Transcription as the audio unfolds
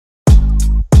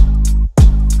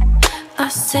I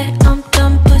said I'm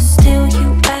done, but still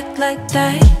you act like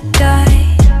that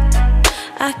guy.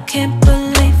 I can't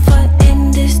believe we're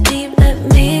in this deep.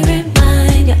 Let me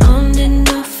remind you, on and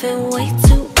off and way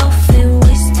too often,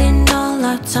 wasting all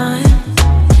our time.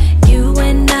 You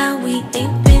and I, we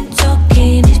ain't been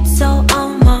talking, it's all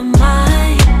on my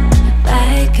mind.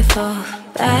 Back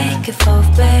and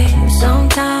forth, babe,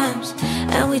 sometimes.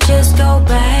 And we just go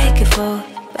back and forth,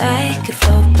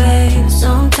 babe,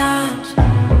 sometimes.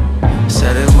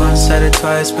 Said it once, said it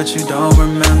twice, but you don't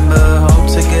remember. Hope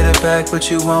to get it back, but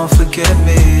you won't forget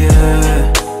me,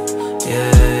 yeah.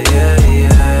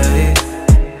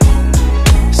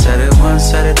 Said it once,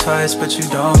 said it twice, but you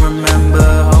don't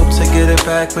remember. Hope to get it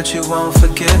back, but you won't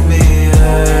forget me,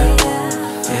 yeah.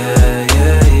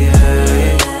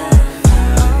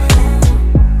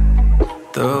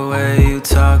 The way you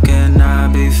talking, I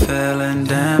be feeling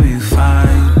damn you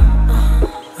fine.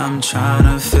 I'm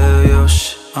tryna feel your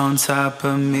on top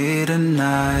of me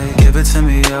tonight. Give it to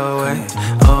me your way.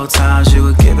 Old times you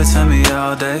would give it to me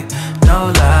all day.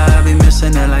 No lie, I be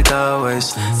missing it like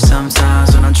always.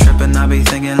 Sometimes when I'm tripping, I be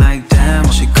thinking like, damn,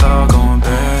 what she call, going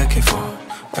back and forth,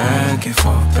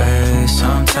 babe.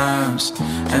 Sometimes,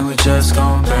 and we just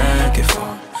going back and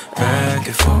forth,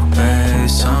 babe.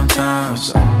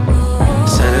 Sometimes.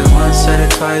 Said it once, said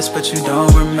it twice, but you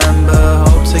don't remember.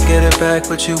 Hope to get it back,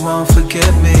 but you won't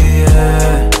forget me,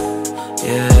 yeah.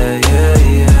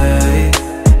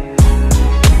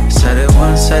 Said it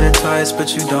once, said it twice,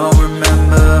 but you don't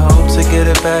remember. Hope to get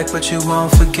it back, but you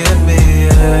won't forget me,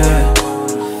 yeah.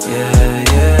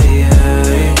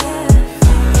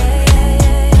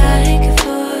 Back and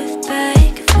forth,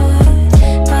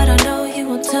 but I know you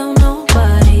won't tell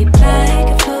nobody. Back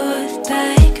and forth,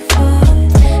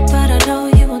 but I know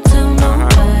you won't tell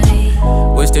nobody.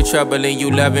 What's the trouble in you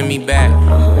loving me back?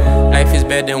 Life is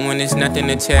better when there's nothing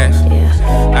attached.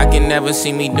 I can never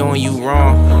see me doing you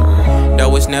wrong,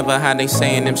 though it's never how they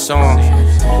say in them songs.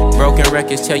 Broken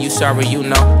records tell you sorry, you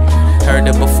know. Heard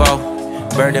it before,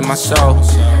 bird in my soul,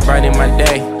 bright in my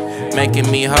day, making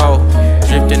me whole.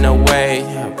 Drifting away,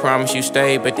 I promise you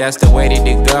stay, but that's the way that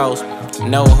it goes.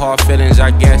 No hard feelings,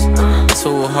 I guess.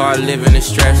 Too hard living the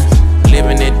stress,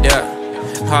 living it up.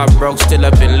 Heartbroke, still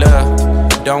up in love.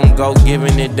 Don't go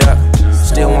giving it up.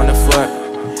 Still wanna fuck.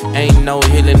 Ain't no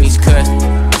healing these cuts.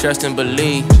 Trust and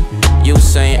believe. You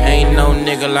saying ain't no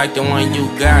nigga like the one you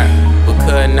got,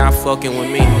 because not fucking with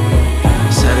me.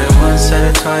 Said it once, said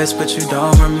it twice, but you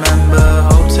don't remember.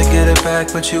 Hope to get it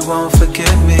back, but you won't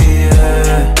forget me,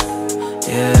 yeah.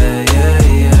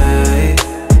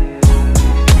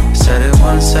 Said it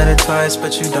once, said it twice,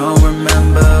 but you don't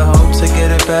remember. Hope to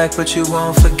get it back, but you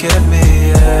won't forget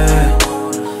me, yeah.